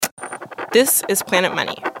This is Planet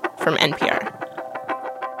Money from NPR.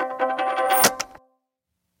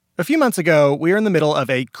 A few months ago, we were in the middle of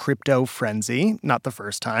a crypto frenzy, not the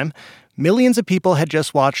first time. Millions of people had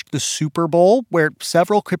just watched the Super Bowl, where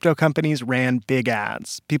several crypto companies ran big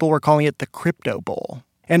ads. People were calling it the Crypto Bowl.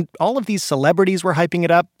 And all of these celebrities were hyping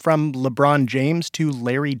it up, from LeBron James to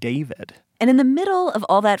Larry David. And in the middle of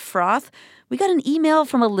all that froth, we got an email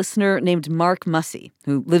from a listener named Mark Mussey,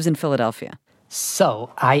 who lives in Philadelphia.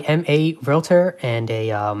 So I am a realtor and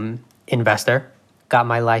a investor. Got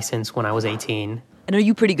my license when I was 18. And are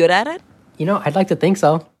you pretty good at it? You know, I'd like to think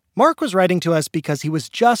so. Mark was writing to us because he was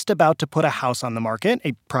just about to put a house on the market,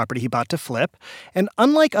 a property he bought to flip. And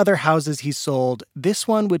unlike other houses he sold, this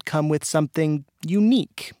one would come with something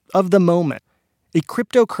unique, of the moment. A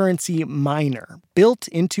cryptocurrency miner built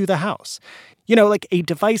into the house. You know, like a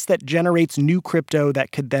device that generates new crypto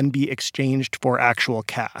that could then be exchanged for actual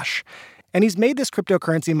cash. And he's made this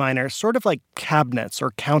cryptocurrency miner sort of like cabinets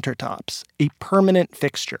or countertops, a permanent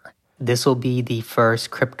fixture. This will be the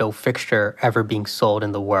first crypto fixture ever being sold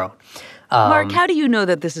in the world. Mark, how do you know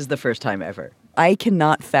that this is the first time ever? I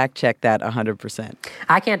cannot fact check that 100%.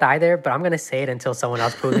 I can't either, but I'm going to say it until someone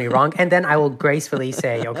else proves me wrong. And then I will gracefully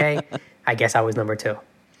say, okay, I guess I was number 2.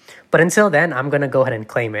 But until then, I'm going to go ahead and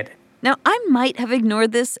claim it. Now, I might have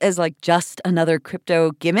ignored this as like just another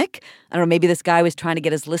crypto gimmick. I don't know, maybe this guy was trying to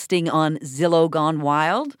get his listing on Zillow Gone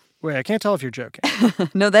Wild. Wait, I can't tell if you're joking.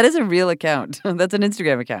 No, that is a real account. That's an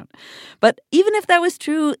Instagram account. But even if that was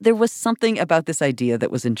true, there was something about this idea that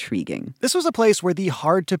was intriguing. This was a place where the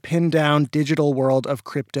hard-to-pin-down digital world of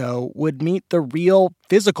crypto would meet the real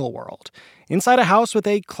physical world. Inside a house with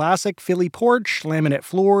a classic Philly porch, laminate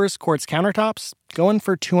floors, quartz countertops, going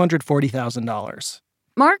for $240,000.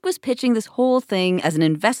 Mark was pitching this whole thing as an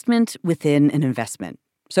investment within an investment.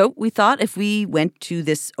 So we thought if we went to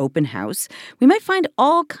this open house, we might find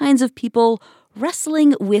all kinds of people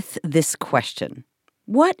wrestling with this question.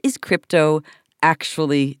 What is crypto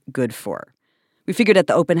actually good for? We figured at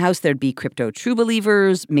the open house there'd be crypto true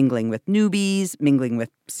believers, mingling with newbies, mingling with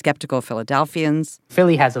skeptical Philadelphians.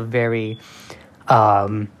 Philly has a very,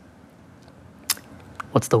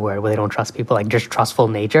 what's the word, where they don't trust people, like just trustful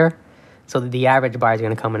nature. So the average buyer is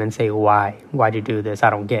going to come in and say, why? Why'd you do this? I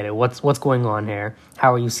don't get it. What's going on here?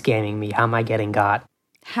 How are you scamming me? How am I getting got?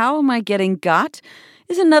 How am I getting got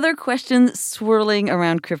is another question swirling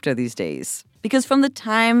around crypto these days. Because from the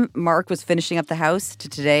time Mark was finishing up the house to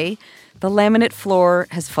today, the laminate floor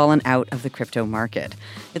has fallen out of the crypto market.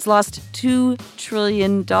 It's lost $2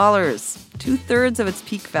 trillion, 2/3 of its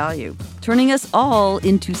peak value, turning us all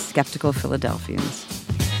into skeptical Philadelphians.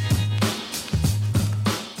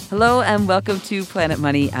 Hello and welcome to Planet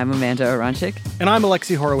Money. I'm Amanda Aronczyk. And I'm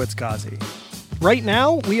Alexi Horowitz-Ghazi. Right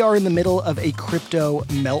now, we are in the middle of a crypto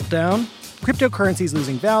meltdown. Cryptocurrencies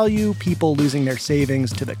losing value, people losing their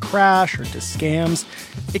savings to the crash or to scams.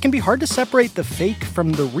 It can be hard to separate the fake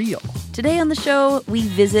from the real. Today on the show, we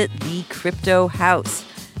visit the Crypto House,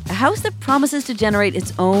 a house that promises to generate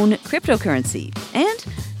its own cryptocurrency and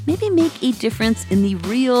maybe make a difference in the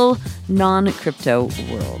real non-crypto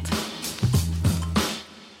world.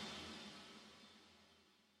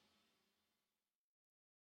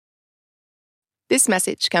 This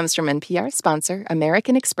message comes from NPR sponsor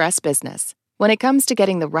American Express Business. When it comes to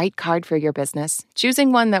getting the right card for your business,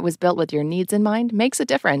 choosing one that was built with your needs in mind makes a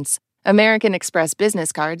difference. American Express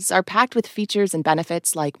business cards are packed with features and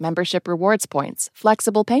benefits like membership rewards points,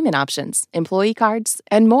 flexible payment options, employee cards,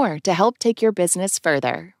 and more to help take your business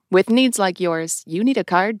further. With needs like yours, you need a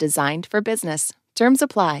card designed for business. Terms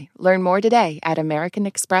apply. Learn more today at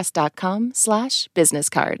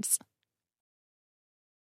americanexpress.com/businesscards.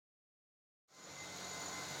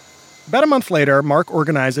 About a month later, Mark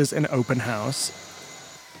organizes an open house.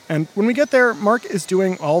 And when we get there, Mark is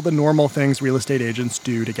doing all the normal things real estate agents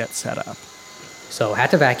do to get set up. So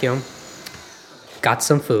had to vacuum, got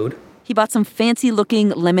some food. He bought some fancy-looking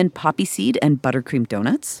lemon poppy seed and buttercream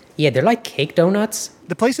donuts. Yeah, they're like cake donuts.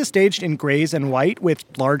 The place is staged in grays and white with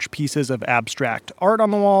large pieces of abstract art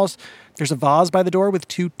on the walls. There's a vase by the door with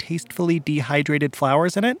 2 tastefully dehydrated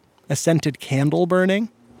flowers in it, a scented candle burning.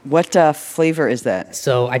 What flavor is that?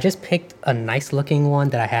 So I just picked a nice-looking one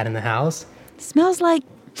that I had in the house. Smells like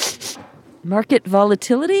market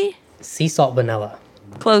volatility? Sea salt vanilla.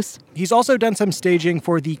 Close. He's also done some staging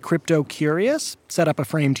for the crypto curious, set up a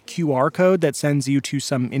framed QR code that sends you to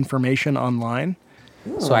some information online.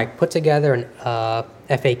 So I put together an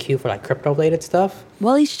FAQ for like crypto-related stuff.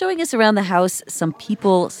 While he's showing us around the house, some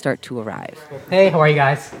people start to arrive. Hey, how are you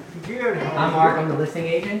guys? Good. I'm Mark. I'm the listing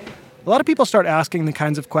agent. A lot of people start asking the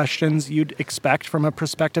kinds of questions you'd expect from a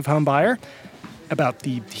prospective home buyer about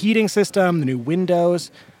the heating system, the new windows.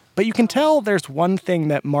 But you can tell there's one thing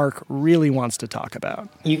that Mark really wants to talk about.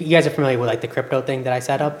 You guys are familiar with like the crypto thing that I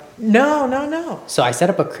set up? No. So I set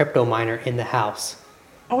up a crypto miner in the house.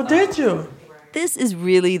 Oh, did you? This is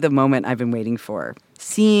really the moment I've been waiting for,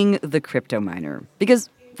 seeing the crypto miner. Because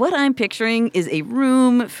what I'm picturing is a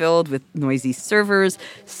room filled with noisy servers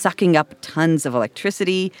sucking up tons of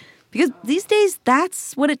electricity. Because these days,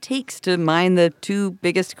 that's what it takes to mine the two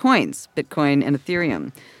biggest coins, Bitcoin and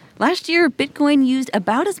Ethereum. Last year, Bitcoin used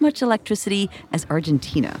about as much electricity as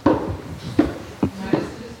Argentina.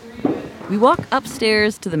 We walk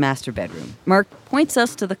upstairs to the master bedroom. Mark points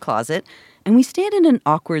us to the closet, and we stand in an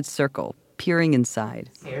awkward circle, peering inside.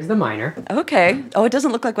 Here's the miner. Okay. Oh, it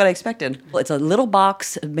doesn't look like what I expected. Well, it's a little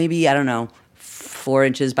box, maybe, 4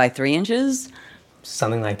 inches by 3 inches.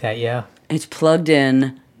 Something like that, yeah. And it's plugged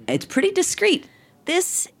in. It's pretty discreet.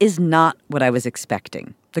 This is not what I was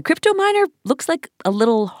expecting. The crypto miner looks like a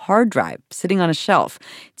little hard drive sitting on a shelf.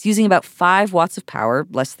 It's using about 5 watts of power,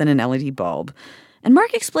 less than an LED bulb. And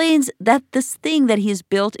Mark explains that this thing that he has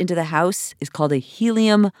built into the house is called a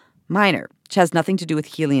helium miner, which has nothing to do with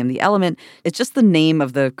helium, the element. It's just the name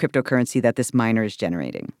of the cryptocurrency that this miner is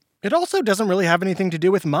generating. It also doesn't really have anything to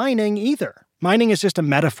do with mining either. Mining is just a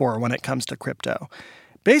metaphor when it comes to crypto.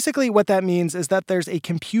 Basically, what that means is that there's a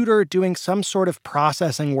computer doing some sort of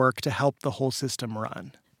processing work to help the whole system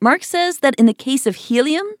run. Mark says that in the case of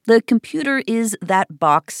helium, the computer is that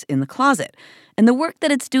box in the closet. And the work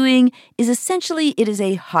that it's doing is essentially it is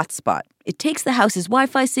a hotspot. It takes the house's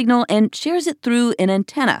Wi-Fi signal and shares it through an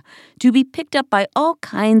antenna to be picked up by all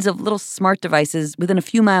kinds of little smart devices within a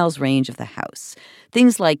few miles range of the house.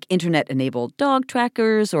 Things like internet-enabled dog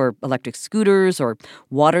trackers or electric scooters or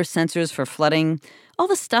water sensors for flooding. All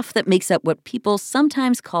the stuff that makes up what people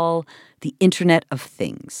sometimes call the Internet of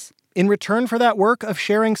Things. In return for that work of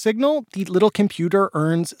sharing signal, the little computer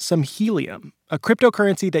earns some helium, a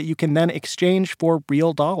cryptocurrency that you can then exchange for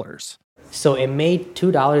real dollars. So it made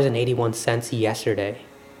 $2.81 yesterday.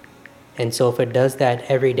 And so if it does that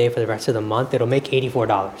every day for the rest of the month, it'll make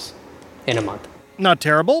 $84 in a month. Not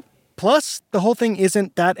terrible. Plus, the whole thing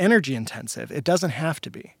isn't that energy intensive. It doesn't have to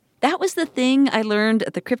be. That was the thing I learned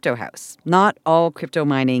at the Crypto House. Not all crypto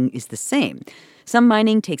mining is the same. Some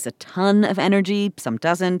mining takes a ton of energy, some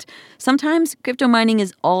doesn't. Sometimes crypto mining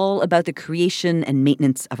is all about the creation and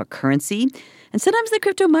maintenance of a currency. And sometimes the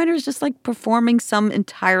crypto miner is just like performing some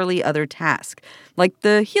entirely other task, like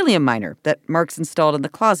the helium miner that Mark's installed in the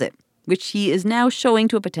closet, which he is now showing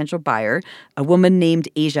to a potential buyer, a woman named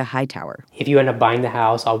Asia Hightower. If you end up buying the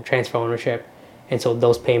house, I'll transfer ownership. And so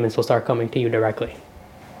those payments will start coming to you directly.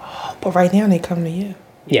 But right now they come to you.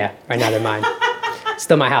 Yeah, right now they're mine.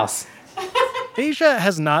 Still my house. Asia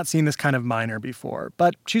has not seen this kind of miner before,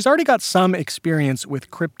 but she's already got some experience with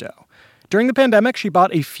crypto. During the pandemic, she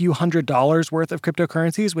bought a few $100s worth of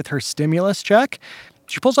cryptocurrencies with her stimulus check.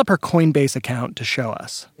 She pulls up her Coinbase account to show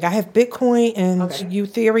us. I have Bitcoin and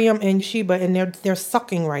Ethereum and Shiba, and they're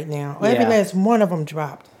sucking right now. Yeah. Every last one of them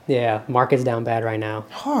dropped. Yeah, market's down bad right now.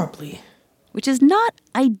 Horribly. Which is not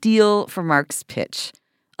ideal for Mark's pitch.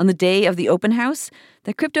 On the day of the open house,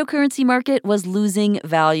 the cryptocurrency market was losing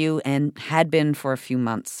value and had been for a few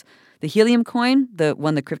months. The helium coin, the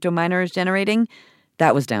one the crypto miner is generating,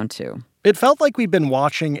 that was down too. It felt like we'd been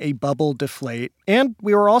watching a bubble deflate, and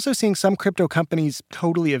we were also seeing some crypto companies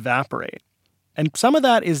totally evaporate. And some of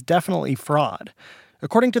that is definitely fraud.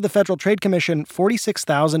 According to the Federal Trade Commission,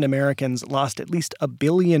 46,000 Americans lost at least $1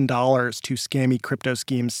 billion to scammy crypto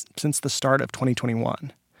schemes since the start of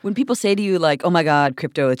 2021. When people say to you, like, oh my God,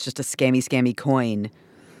 crypto, it's just a scammy coin,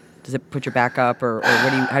 does it put your back up, or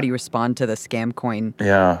how do you respond to the scam coin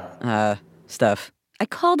stuff? I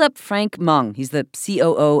called up Frank Meng. He's the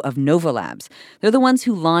COO of Nova Labs. They're the ones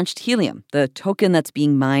who launched Helium, the token that's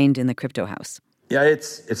being mined in the Crypto House. Yeah,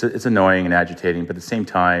 it's annoying and agitating, but at the same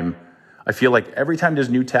time, I feel like every time there's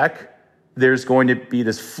new tech, there's going to be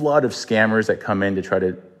this flood of scammers that come in to try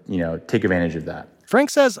to, take advantage of that. Frank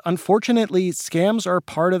says, unfortunately, scams are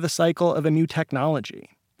part of the cycle of a new technology.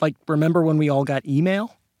 Like, remember when we all got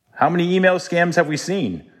email? How many email scams have we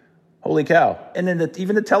seen? Holy cow. And then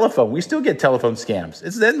even the telephone. We still get telephone scams.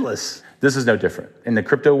 It's endless. This is no different. In the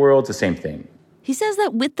crypto world, it's the same thing. He says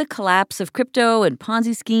that with the collapse of crypto and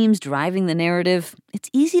Ponzi schemes driving the narrative, it's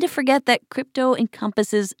easy to forget that crypto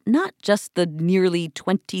encompasses not just the nearly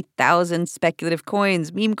 20,000 speculative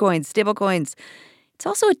coins, meme coins, stable coins. It's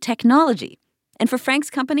also a technology. And for Frank's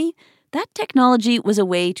company, that technology was a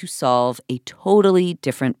way to solve a totally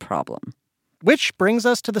different problem. Which brings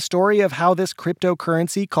us to the story of how this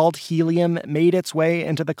cryptocurrency called Helium made its way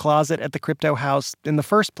into the closet at the Crypto House in the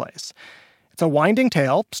first place. It's a winding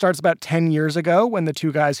tale. Starts about 10 years ago when the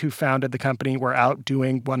two guys who founded the company were out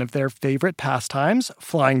doing one of their favorite pastimes,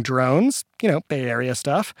 flying drones, Bay Area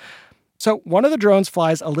stuff. So one of the drones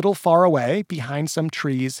flies a little far away behind some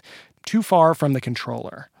trees, too far from the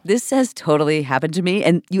controller. This has totally happened to me,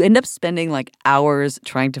 and you end up spending hours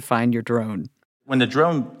trying to find your drone. When the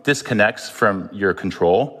drone disconnects from your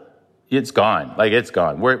control, it's gone. It's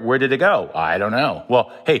gone. Where did it go? I don't know.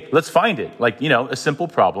 Well, hey, let's find it. A simple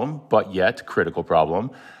problem, but yet critical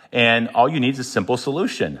problem. And all you need is a simple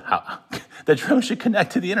solution. The drone should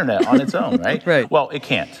connect to the internet on its own, right? Right. Well, it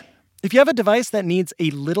can't. If you have a device that needs a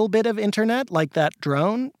little bit of internet, like that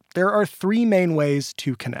drone, there are three main ways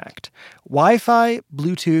to connect: Wi-Fi,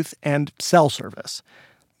 Bluetooth, and cell service.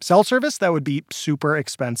 Cell service, that would be super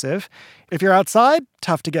expensive. If you're outside,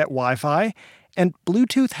 tough to get Wi-Fi. And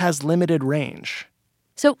Bluetooth has limited range.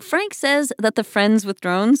 So Frank says that the friends with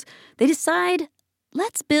drones, they decide,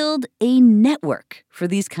 let's build a network for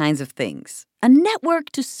these kinds of things. A network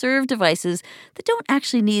to serve devices that don't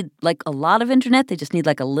actually need a lot of internet. They just need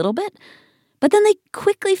a little bit. But then they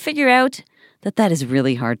quickly figure out that is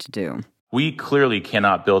really hard to do. We clearly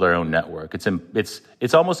cannot build our own network.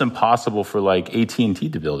 It's almost impossible for AT&T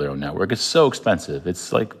to build their own network. It's so expensive.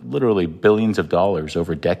 It's literally billions of dollars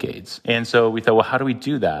over decades. And so we thought, well, how do we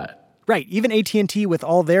do that? Right. Even AT&T with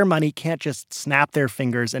all their money can't just snap their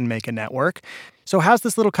fingers and make a network. So how's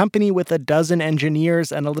this little company with a dozen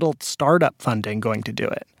engineers and a little startup funding going to do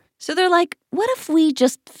it? So they're like, what if we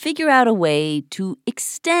just figure out a way to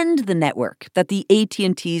extend the network that the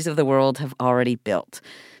AT&Ts of the world have already built?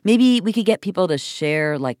 Maybe we could get people to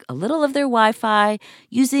share a little of their Wi-Fi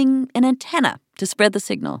using an antenna to spread the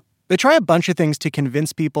signal. They try a bunch of things to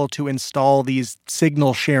convince people to install these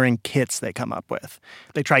signal-sharing kits they come up with.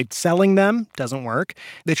 They tried selling them, doesn't work.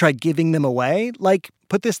 They tried giving them away,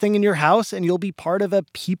 put this thing in your house and you'll be part of a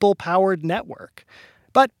people-powered network.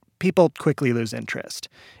 But people quickly lose interest.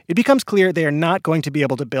 It becomes clear they are not going to be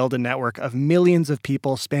able to build a network of millions of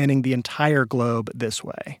people spanning the entire globe this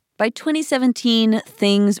way. By 2017,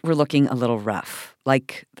 things were looking a little rough,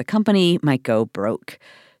 the company might go broke.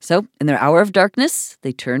 So in their hour of darkness,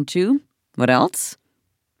 they turned to, what else?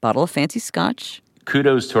 Bottle of fancy scotch.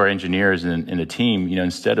 Kudos to our engineers and the team.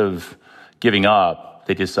 Instead of giving up,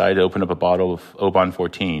 they decided to open up a bottle of Oban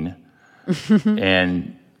 14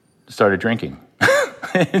 and started drinking.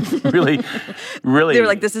 really. They were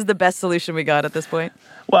like, this is the best solution we got at this point?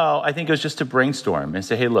 Well, I think it was just to brainstorm and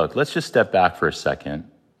say, hey, look, let's just step back for a second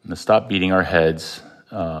and stop beating our heads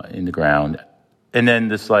in the ground. And then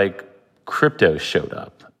this crypto showed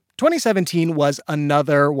up. 2017 was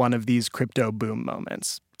another one of these crypto boom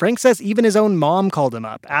moments. Frank says even his own mom called him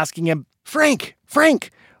up, asking him, Frank,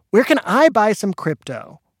 where can I buy some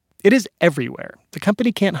crypto? It is everywhere. The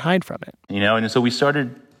company can't hide from it. And so we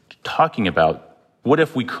started talking about what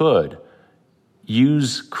if we could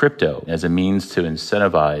use crypto as a means to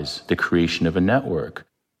incentivize the creation of a network.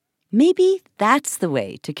 Maybe that's the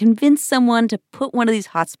way to convince someone to put one of these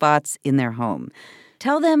hotspots in their home.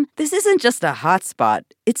 Tell them this isn't just a hotspot.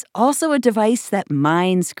 It's also a device that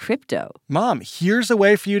mines crypto. Mom, here's a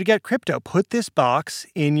way for you to get crypto. Put this box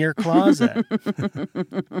in your closet.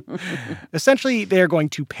 Essentially, they're going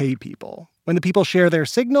to pay people. When the people share their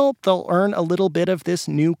signal, they'll earn a little bit of this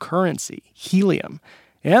new currency, helium.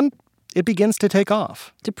 And it begins to take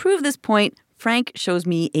off. To prove this point, Frank shows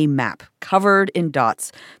me a map covered in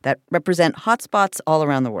dots that represent hotspots all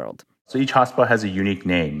around the world. So each hotspot has a unique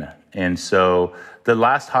name. And so the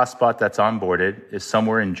last hotspot that's onboarded is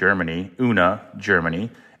somewhere in Germany, Unna, Germany,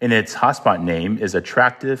 and its hotspot name is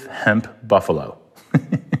Attractive Hemp Buffalo.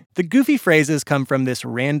 The goofy phrases come from this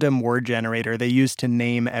random word generator they use to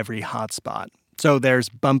name every hotspot. So there's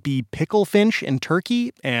bumpy picklefinch in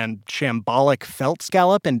Turkey and shambolic felt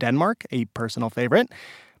scallop in Denmark, a personal favorite.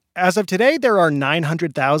 As of today, there are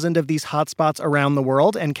 900,000 of these hotspots around the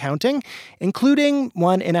world and counting, including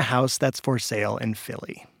one in a house that's for sale in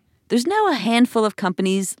Philly. There's now a handful of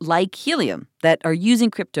companies like Helium that are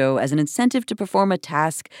using crypto as an incentive to perform a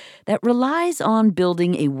task that relies on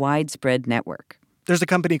building a widespread network. There's a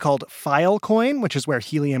company called Filecoin, which is where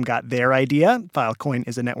Helium got their idea. Filecoin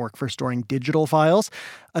is a network for storing digital files.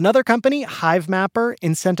 Another company, Hivemapper,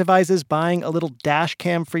 incentivizes buying a little dash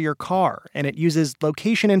cam for your car, and it uses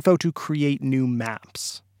location info to create new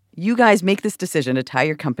maps. You guys make this decision to tie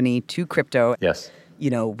your company to crypto. Yes.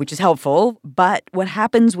 Which is helpful. But what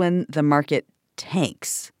happens when the market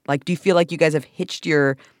tanks? Do you feel like you guys have hitched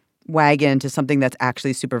your wagon to something that's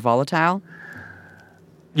actually super volatile?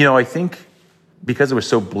 I think because it was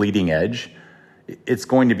so bleeding edge, it's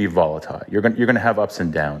going to be volatile. You're going to have ups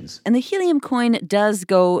and downs. And the helium coin does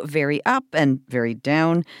go very up and very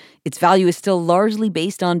down. Its value is still largely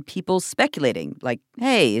based on people speculating, like,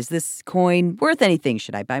 hey, is this coin worth anything?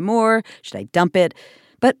 Should I buy more? Should I dump it?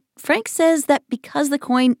 But Frank says that because the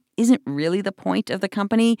coin isn't really the point of the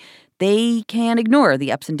company, they can ignore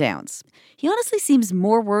the ups and downs. He honestly seems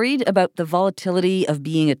more worried about the volatility of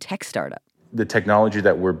being a tech startup. The technology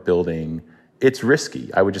that we're building, it's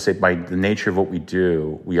risky. I would just say by the nature of what we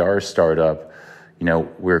do, we are a startup.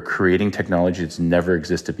 We're creating technology that's never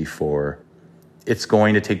existed before. It's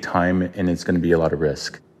going to take time and it's going to be a lot of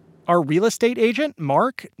risk. Our real estate agent,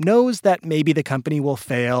 Mark, knows that maybe the company will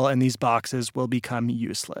fail and these boxes will become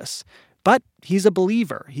useless. But he's a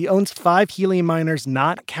believer. He owns 5 helium miners,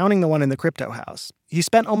 not counting the one in the crypto house. He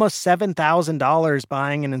spent almost $7,000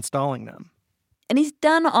 buying and installing them. And he's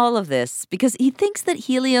done all of this because he thinks that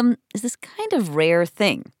helium is this kind of rare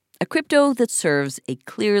thing. A crypto that serves a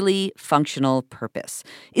clearly functional purpose,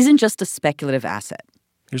 isn't just a speculative asset.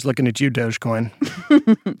 Here's looking at you, Dogecoin.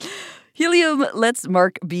 Helium lets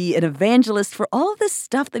Mark be an evangelist for all of this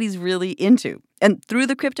stuff that he's really into. And through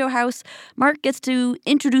the crypto house, Mark gets to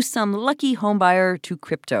introduce some lucky homebuyer to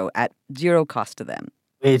crypto at zero cost to them.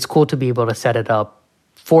 It's cool to be able to set it up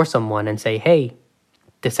for someone and say, hey,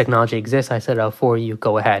 this technology exists, I set it up for you,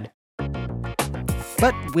 go ahead.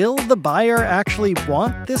 But will the buyer actually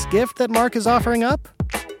want this gift that Mark is offering up?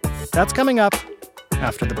 That's coming up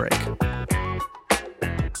after the break.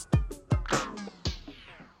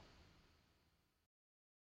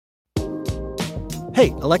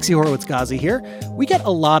 Hey, Alexi Horowitz-Ghazi here. We get a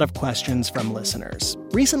lot of questions from listeners.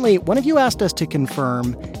 Recently, one of you asked us to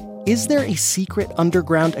confirm, is there a secret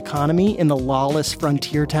underground economy in the lawless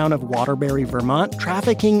frontier town of Waterbury, Vermont,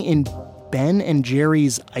 trafficking in Ben and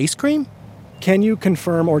Jerry's ice cream? Can you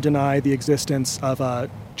confirm or deny the existence of a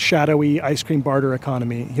shadowy ice cream barter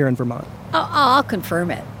economy here in Vermont? I'll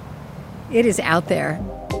confirm it. It is out there.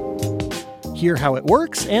 Hear how it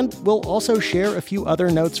works, and we'll also share a few other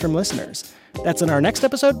notes from listeners. That's in our next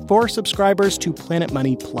episode for subscribers to Planet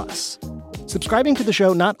Money Plus. Subscribing to the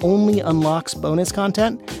show not only unlocks bonus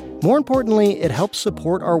content, more importantly, it helps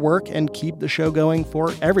support our work and keep the show going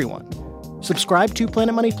for everyone. Subscribe to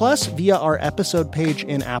Planet Money Plus via our episode page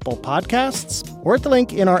in Apple Podcasts or at the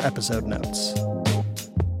link in our episode notes.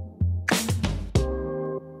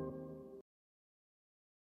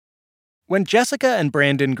 When Jessica and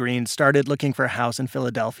Brandon Green started looking for a house in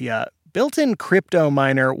Philadelphia, built-in crypto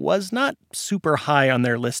miner was not super high on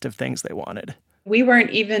their list of things they wanted. We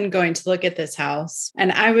weren't even going to look at this house.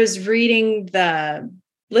 And I was reading the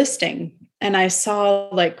listing and I saw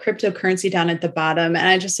like cryptocurrency down at the bottom and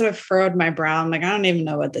I just sort of furrowed my brow. I'm like, I don't even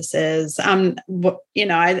know what this is. I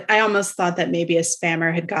almost thought that maybe a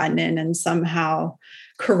spammer had gotten in and somehow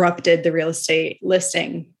corrupted the real estate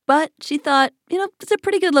listing. But she thought, it's a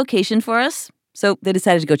pretty good location for us. So they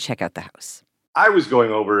decided to go check out the house. I was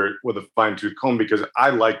going over it with a fine-tooth comb because I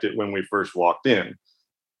liked it when we first walked in.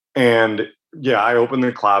 And yeah, I opened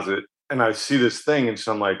the closet and I see this thing. And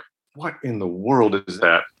so I'm like, what in the world is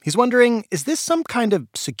that? He's wondering, is this some kind of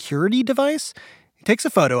security device? He takes a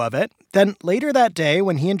photo of it. Then later that day,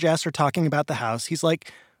 when he and Jess are talking about the house, he's like,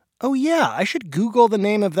 oh yeah, I should Google the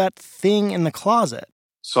name of that thing in the closet.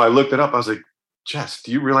 So I looked it up. I was like, Jess,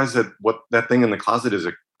 do you realize that what that thing in the closet is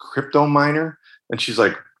a crypto miner? And she's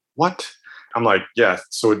like, what? I'm like, yes.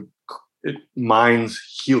 So it mines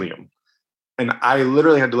helium. And I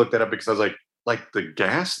literally had to look that up because I was like the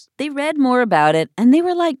gas? They read more about it and they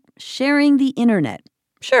were like sharing the internet.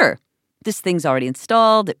 Sure, this thing's already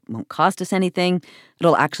installed. It won't cost us anything.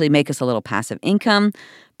 It'll actually make us a little passive income.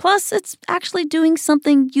 Plus, it's actually doing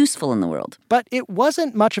something useful in the world. But it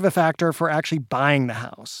wasn't much of a factor for actually buying the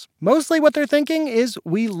house. Mostly what they're thinking is,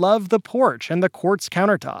 we love the porch and the quartz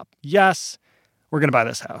countertop. Yes, we're going to buy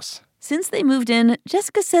this house. Since they moved in,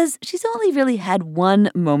 Jessica says she's only really had one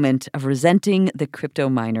moment of resenting the crypto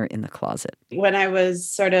miner in the closet. When I was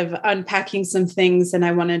sort of unpacking some things and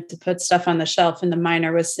I wanted to put stuff on the shelf and the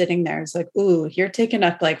miner was sitting there, it's like, ooh, you're taking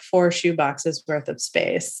up like 4 shoe boxes worth of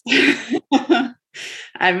space.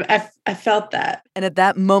 I felt that. And at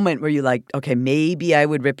that moment were you like, okay, maybe I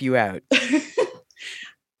would rip you out?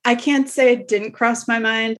 I can't say it didn't cross my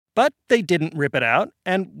mind. But they didn't rip it out.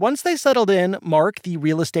 And once they settled in, Mark, the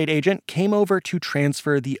real estate agent, came over to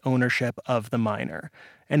transfer the ownership of the miner.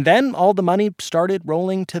 And then all the money started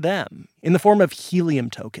rolling to them in the form of helium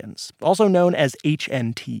tokens, also known as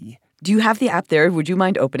HNT. Do you have the app there? Would you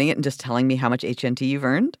mind opening it and just telling me how much HNT you've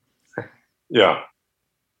earned? Yeah.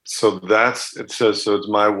 So it's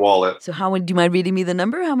my wallet. So do you mind reading me the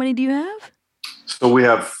number? How many do you have? So we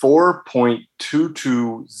have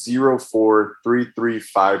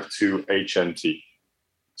 4.22043352 HNT.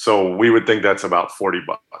 So we would think that's about $40.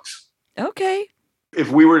 Okay.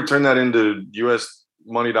 If we were to turn that into US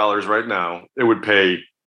money dollars right now, it would pay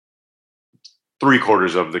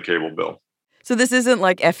 3/4 of the cable bill. So this isn't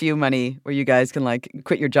like FU money where you guys can like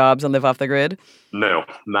quit your jobs and live off the grid? No,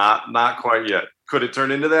 not quite yet. Could it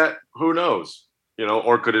turn into that? Who knows?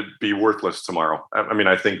 Or could it be worthless tomorrow? I mean,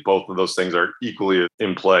 I think both of those things are equally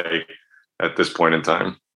in play at this point in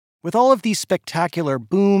time. With all of these spectacular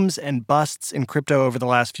booms and busts in crypto over the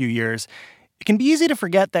last few years, it can be easy to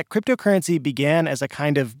forget that cryptocurrency began as a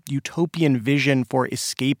kind of utopian vision for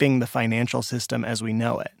escaping the financial system as we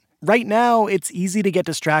know it. Right now, it's easy to get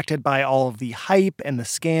distracted by all of the hype and the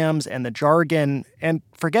scams and the jargon and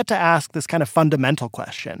forget to ask this kind of fundamental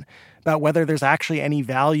question about whether there's actually any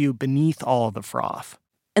value beneath all of the froth.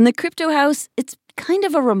 In the Crypto House, it's kind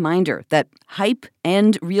of a reminder that hype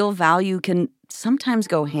and real value can sometimes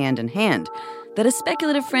go hand in hand, that a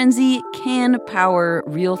speculative frenzy can power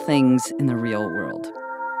real things in the real world.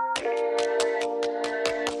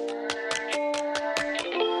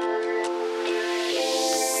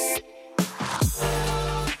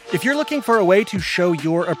 If you're looking for a way to show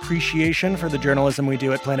your appreciation for the journalism we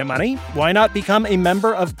do at Planet Money, why not become a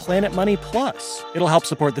member of Planet Money Plus? It'll help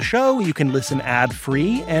support the show, you can listen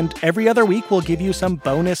ad-free, and every other week we'll give you some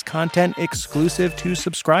bonus content exclusive to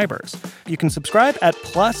subscribers. You can subscribe at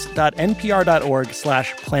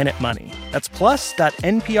plus.npr.org/planetmoney. That's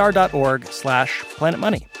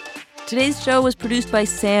plus.npr.org/planetmoney. Today's show was produced by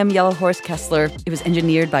Sam Yellowhorse Kessler. It was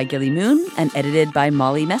engineered by Gilly Moon and edited by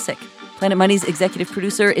Molly Messick. Planet Money's executive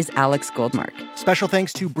producer is Alex Goldmark. Special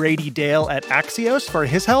thanks to Brady Dale at Axios for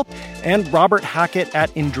his help and Robert Hackett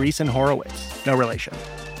at Andreessen Horowitz. No relation.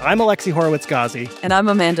 I'm Alexi Horowitz-Ghazi. And I'm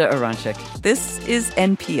Amanda Aronczyk. This is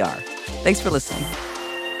NPR. Thanks for listening.